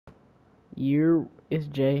It's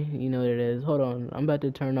Jay. You know what it is. Hold on. I'm about to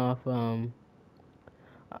turn off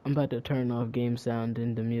game sound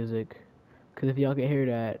and the music. Cause if y'all can hear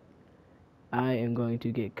that, I am going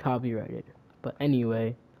to get copyrighted. But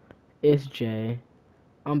anyway, it's Jay.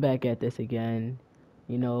 I'm back at this again.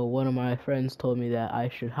 You know, one of my friends told me that I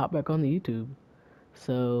should hop back on the YouTube.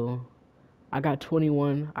 So I got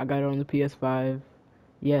 21. I got it on the PS5.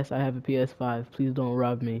 Yes, I have a PS5. Please don't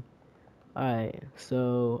rob me. Alright,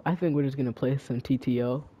 so I think we're just gonna play some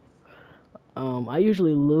TTO. I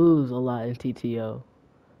usually lose a lot in TTO.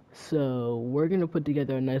 So we're gonna put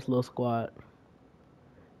together a nice little squad.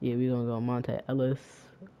 Yeah, we're gonna go Monte Ellis.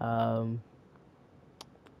 Um,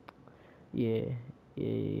 yeah,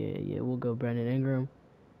 yeah. We'll go Brandon Ingram,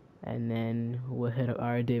 and then we'll hit up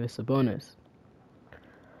our Davis Sabonis.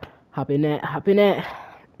 Hop in that.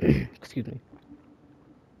 Excuse me.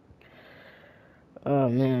 Oh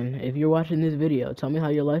man, if you're watching this video, tell me how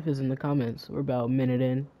your life is in the comments. We're about a minute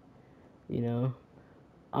in. You know,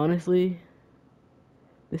 honestly,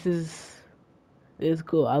 this is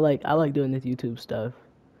cool. I like doing this YouTube stuff.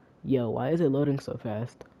 Yo, why is it loading so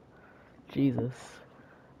fast? Jesus.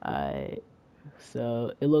 I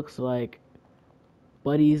So it looks like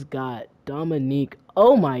Buddy's got Dominique.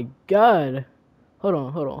 Oh my god. Hold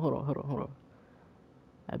on.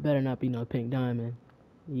 That better not be no pink diamond.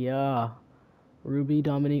 Yeah. Ruby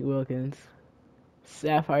Dominique Wilkins.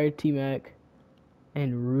 Sapphire T Mac.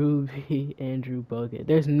 And Ruby Andrew Bogut.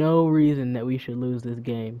 There's no reason that we should lose this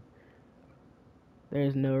game.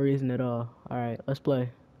 There's no reason at all. Alright, let's play.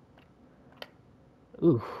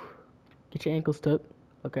 Ooh. Get your ankles took.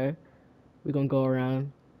 Okay. We're gonna go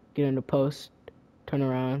around, get in the post, turn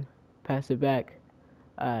around, pass it back.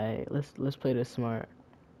 Alright, let's play this smart.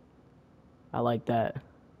 I like that.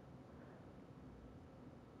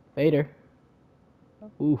 Fader.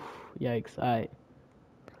 Oof, yikes. Alright.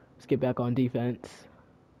 Let's get back on defense.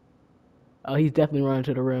 Oh, he's definitely running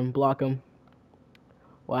to the rim. Block him.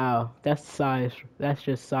 Wow, that's size. That's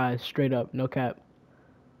just size, straight up, no cap.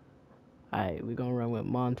 Alright, we're gonna run with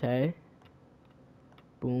Monte.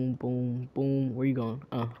 Boom, boom, boom. Where you going?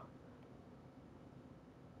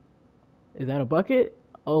 Is that a bucket?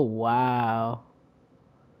 Oh, wow.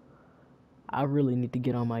 I really need to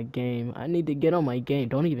get on my game. I need to get on my game.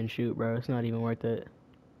 Don't even shoot, bro. It's not even worth it.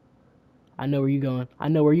 I know where you going. I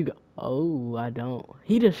know where you go. Oh, I don't.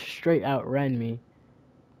 He just straight outran me.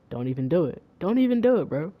 Don't even do it. Don't even do it,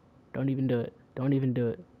 bro. Don't even do it. Don't even do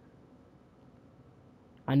it.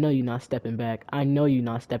 I know you're not stepping back. I know you're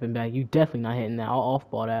not stepping back. You definitely not hitting that. I'll off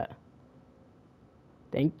ball that.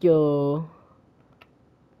 Thank you.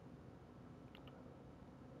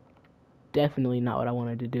 Definitely not what I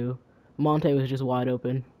wanted to do. Monte was just wide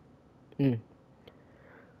open. Mm.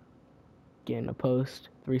 Get in the post.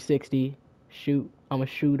 360. Shoot. I'm a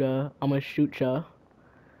shooter. I'm a shoot ya.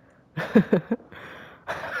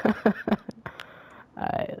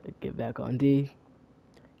 Alright, get back on D.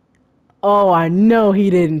 Oh, I know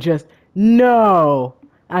he didn't just. No!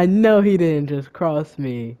 I know he didn't just cross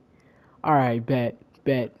me. Alright, bet.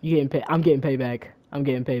 You getting pay. I'm getting payback. I'm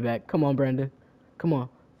getting payback. Come on, Brandon. Come on.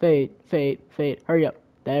 Fade. Hurry up.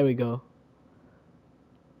 There we go.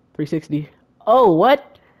 360. Oh,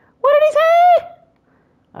 what? What did he say?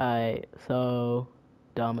 Alright, so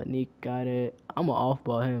Dominique got it. I'm gonna off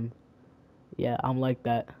ball him. Yeah, I'm like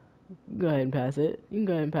that. Go ahead and pass it. You can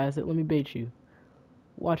go ahead and pass it. Let me bait you.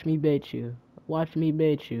 Watch me bait you. Watch me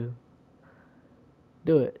bait you.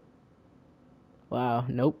 Do it. Wow,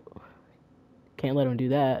 nope. Can't let him do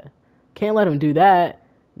that. Can't let him do that.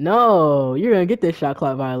 No, you're gonna get this shot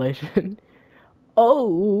clock violation.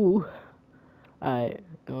 Oh. Alright,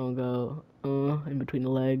 gonna go in between the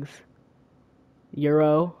legs.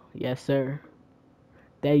 Euro. Yes, sir.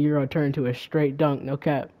 That Euro turned to a straight dunk, no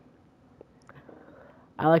cap.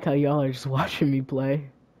 I like how y'all are just watching me play.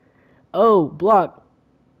 Oh, block.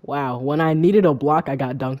 Wow, when I needed a block, I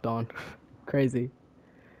got dunked on. Crazy.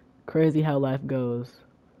 Crazy how life goes.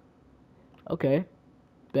 Okay,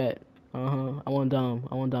 bet. I want Dom.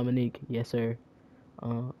 I want Dominique. Yes, sir.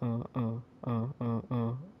 Uh, uh, uh, uh, uh,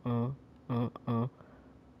 uh, uh,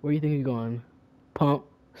 Where you think you're going? Pump.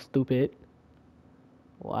 Stupid.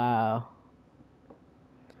 Wow.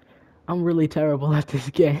 I'm really terrible at this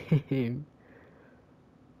game.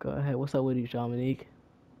 Go ahead. What's up with you, Dominique?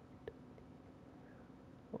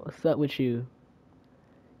 What's up with you?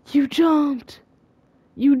 You jumped!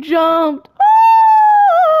 You jumped!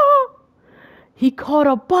 Oh! He caught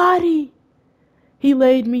a body! He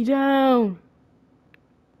laid me down!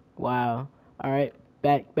 Wow. Alright,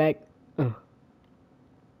 back.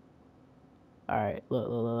 Alright,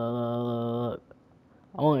 look.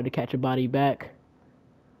 I wanted to catch a body back.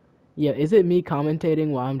 Yeah, is it me commentating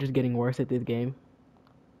while I'm just getting worse at this game?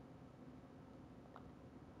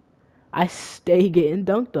 I stay getting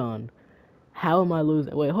dunked on. How am I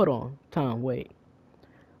losing? Wait, hold on. Tom, wait.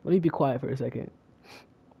 Let me be quiet for a second.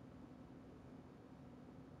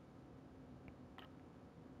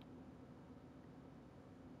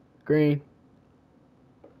 Green.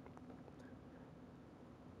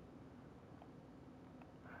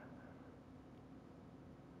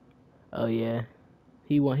 Oh yeah.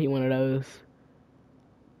 He one of those.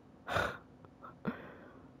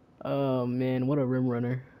 Oh man, what a rim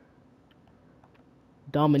runner.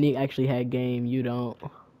 Dominique actually had game, you don't.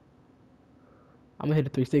 I'm gonna hit a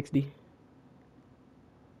 360.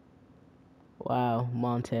 Wow,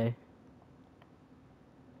 Monte.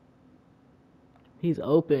 He's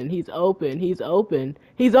open, he's open, he's open,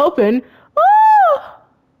 he's open! Oh!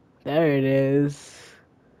 There it is.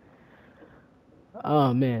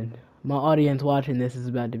 Oh man. My audience watching this is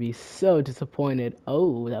about to be so disappointed.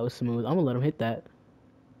 Oh, that was smooth. I'm gonna let him hit that.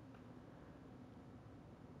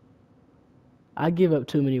 I give up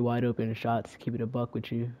too many wide open shots to keep it a buck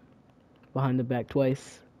with you. Behind the back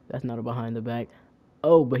twice. That's not a behind the back.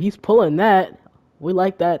 Oh, but he's pulling that. We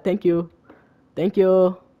like that. Thank you. Thank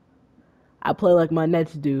you. I play like my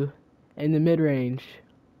Nets do in the mid range.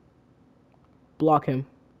 Block him.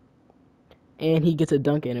 And he gets a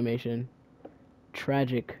dunk animation.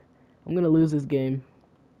 Tragic. I'm gonna lose this game.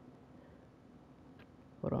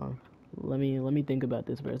 Hold on. Let me think about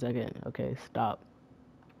this for a second. Okay, stop.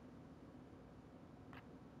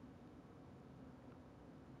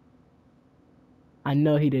 I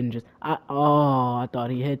know he didn't just I thought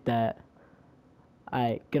he hit that.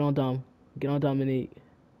 Alright, get on Dom. Get on Dominique.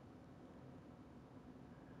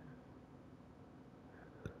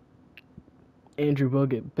 Andrew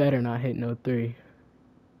Bogut better not hit no three.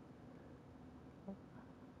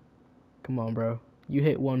 Come on, bro. You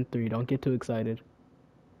hit 1-3. Don't get too excited.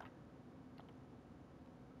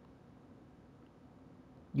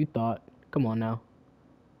 You thought. Come on now.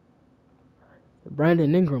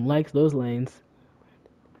 Brandon Ingram likes those lanes.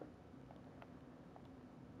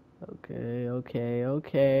 Okay, okay,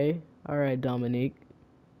 okay. All right, Dominique.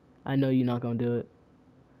 I know you're not gonna do it.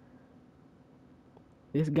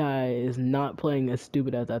 This guy is not playing as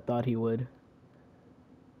stupid as I thought he would.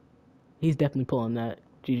 He's definitely pulling that.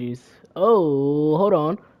 GG's. Oh, hold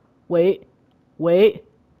on. Wait, wait,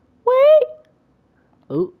 wait.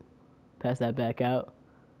 Oh, pass that back out.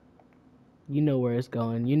 You know where it's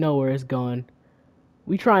going. You know where it's going.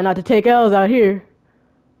 We try not to take L's out here.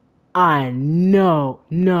 I know.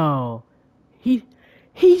 No. He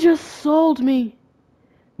he just sold me.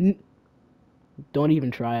 N Don't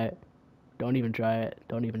even try it. Don't even try it.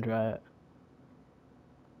 Don't even try it.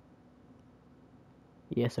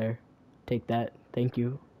 Yes, sir. Take that. Thank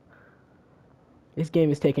you. This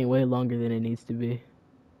game is taking way longer than it needs to be.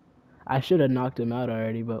 I should have knocked him out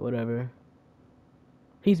already, but whatever.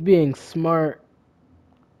 He's being smart.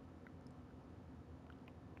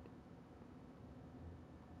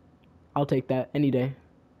 I'll take that any day.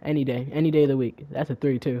 Any day. Any day of the week. That's a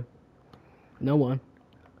 3 too. No one.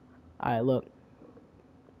 Alright, look.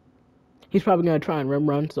 He's probably going to try and rim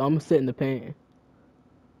run, so I'm going to sit in the paint.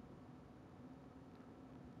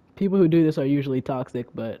 People who do this are usually toxic,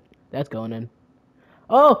 but that's going in.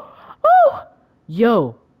 Oh! Oh!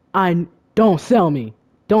 Yo! I... Don't sell me.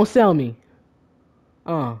 Don't sell me.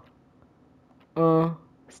 Uh.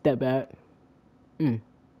 Step back. Mm.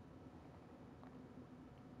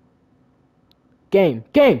 Game.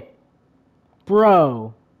 Game!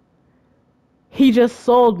 Bro. He just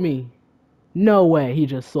sold me. No way he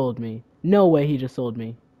just sold me. No way he just sold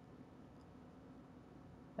me.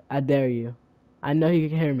 I dare you. I know he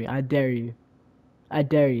can hear me. I dare you. I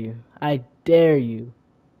dare you. I dare you.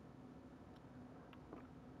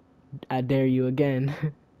 I dare you again.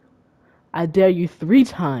 I dare you 3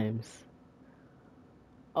 times.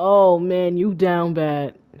 Oh man, you down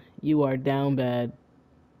bad. You are down bad.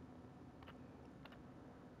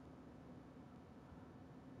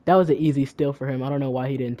 That was an easy steal for him. I don't know why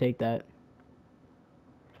he didn't take that.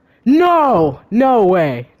 No! No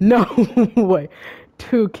way. No way.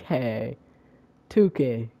 2K.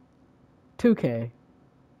 2K. 2K.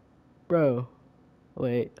 Bro.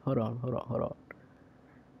 Wait. Hold on. Hold on. Hold on.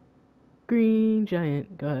 Green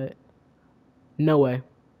Giant. Go ahead. No way.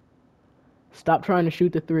 Stop trying to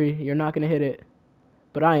shoot the three. You're not going to hit it.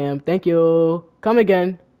 But I am. Thank you. Come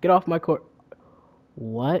again. Get off my court.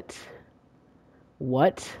 What?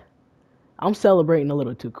 What? I'm celebrating a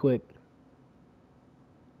little too quick.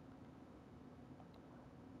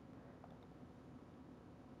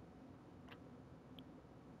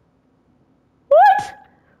 What?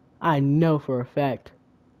 I know for a fact.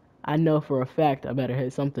 I know for a fact I better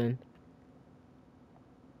hit something.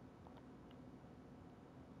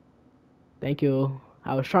 Thank you.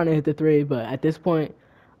 I was trying to hit the three, but at this point,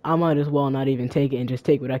 I might as well not even take it and just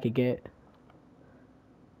take what I could get.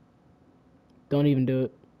 Don't even do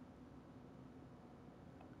it.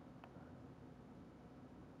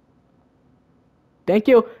 Thank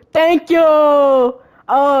you. Thank you.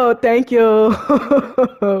 Oh, thank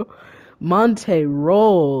you. Monte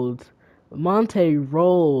rolled. Monte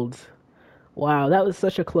rolled. Wow, that was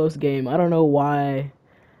such a close game. I don't know why.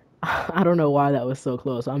 I don't know why that was so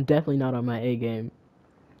close. I'm definitely not on my A game.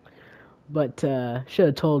 But should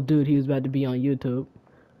have told dude he was about to be on YouTube.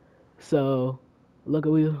 So look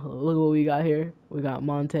at what we got here. We got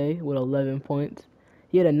Monte with 11 points.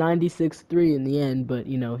 He had a 96-3 in the end, but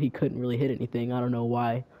you know he couldn't really hit anything. I don't know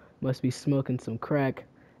why. Must be smoking some crack.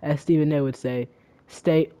 As Stephen A would say,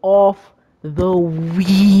 stay off the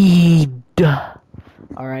weed.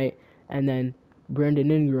 All right, and then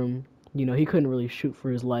Brandon Ingram. You know he couldn't really shoot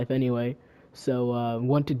for his life anyway. So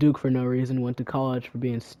went to Duke for no reason. Went to college for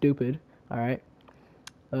being stupid. All right.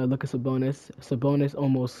 Look at Sabonis. Sabonis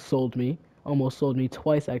almost sold me. Almost sold me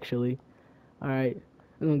twice, actually. All right.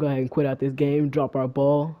 I'm going to go ahead and quit out this game, drop our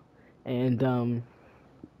ball. And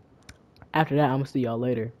after that, I'm going to see y'all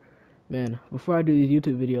later. Man, before I do these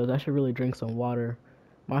YouTube videos, I should really drink some water.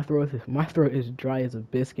 My throat is dry as a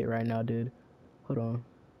biscuit right now, dude. Hold on.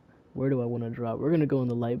 Where do I want to drop? We're going to go in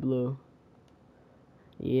the light blue.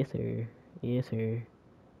 Yes, sir. Yes, sir.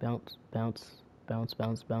 Bounce, bounce, bounce,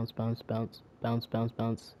 bounce, bounce, bounce, bounce, bounce, bounce,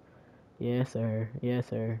 bounce. Yes, sir. Yes,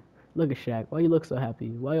 sir. Look at Shaq. Why you look so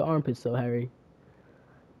happy? Why your armpits so hairy?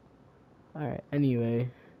 Alright, anyway.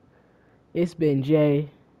 It's been Jay.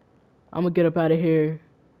 I'm gonna get up out of here.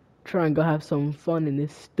 Try and go have some fun in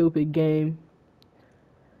this stupid game.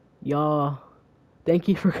 Y'all, thank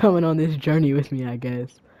you for coming on this journey with me, I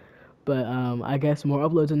guess. But I guess more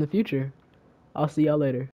uploads in the future. I'll see y'all later.